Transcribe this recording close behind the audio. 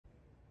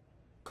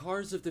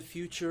Cars of the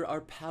future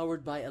are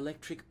powered by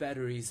electric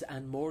batteries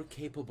and more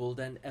capable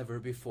than ever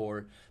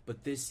before,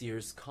 but this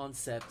year's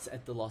concepts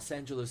at the Los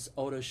Angeles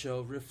Auto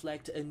Show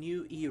reflect a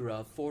new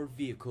era for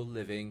vehicle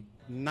living.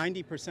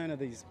 90% of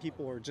these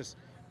people are just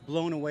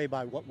blown away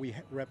by what we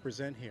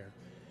represent here.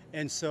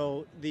 And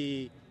so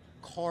the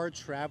car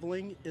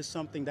traveling is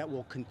something that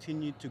will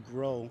continue to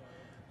grow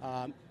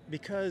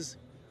because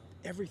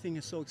everything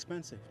is so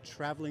expensive,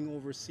 traveling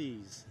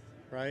overseas,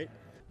 right?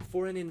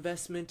 For an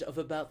investment of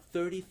about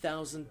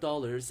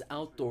 $30,000,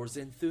 outdoors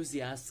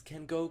enthusiasts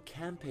can go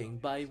camping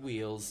by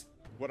wheels.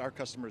 What our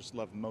customers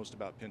love most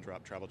about pin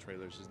drop travel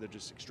trailers is they're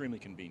just extremely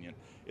convenient.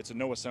 It's a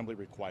no assembly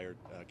required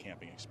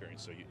camping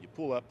experience. So you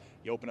pull up,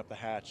 you open up the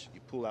hatch,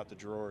 you pull out the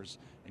drawers,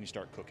 and you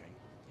start cooking.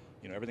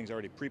 You know, everything's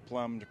already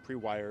pre-plumbed,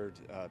 pre-wired,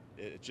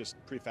 it's just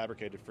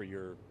prefabricated for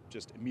your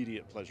just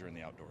immediate pleasure in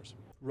the outdoors.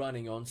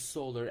 Running on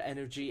solar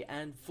energy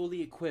and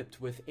fully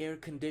equipped with air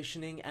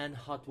conditioning and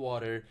hot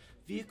water,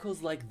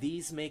 vehicles like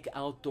these make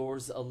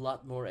outdoors a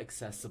lot more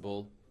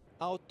accessible.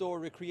 Outdoor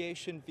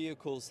recreation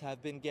vehicles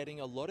have been getting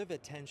a lot of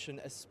attention,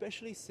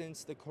 especially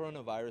since the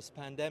coronavirus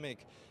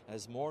pandemic,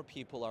 as more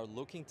people are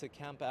looking to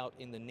camp out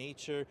in the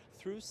nature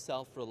through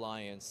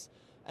self-reliance.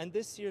 And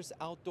this year's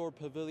outdoor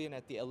pavilion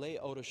at the LA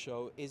Auto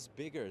Show is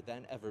bigger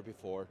than ever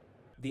before.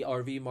 The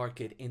RV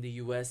market in the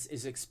U.S.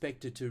 is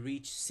expected to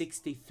reach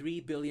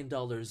 $63 billion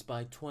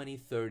by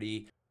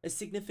 2030, a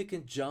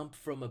significant jump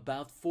from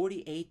about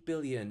 $48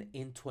 billion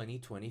in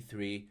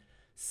 2023.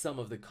 Some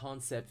of the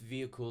concept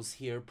vehicles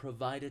here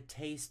provide a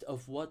taste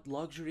of what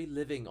luxury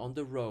living on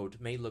the road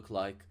may look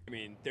like. I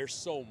mean, there's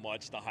so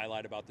much to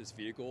highlight about this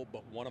vehicle,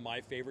 but one of my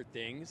favorite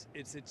things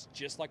is it's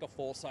just like a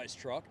full-size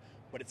truck,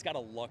 but it's got a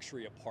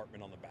luxury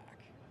apartment on the back.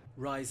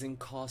 Rising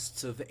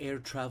costs of air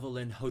travel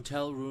and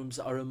hotel rooms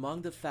are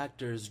among the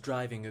factors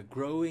driving a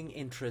growing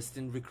interest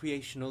in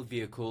recreational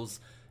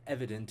vehicles,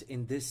 evident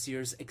in this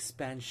year's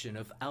expansion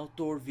of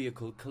outdoor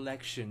vehicle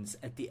collections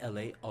at the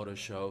LA Auto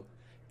Show.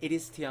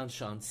 Ediz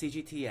Tiyansan,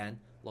 CGTN,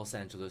 Los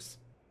Angeles.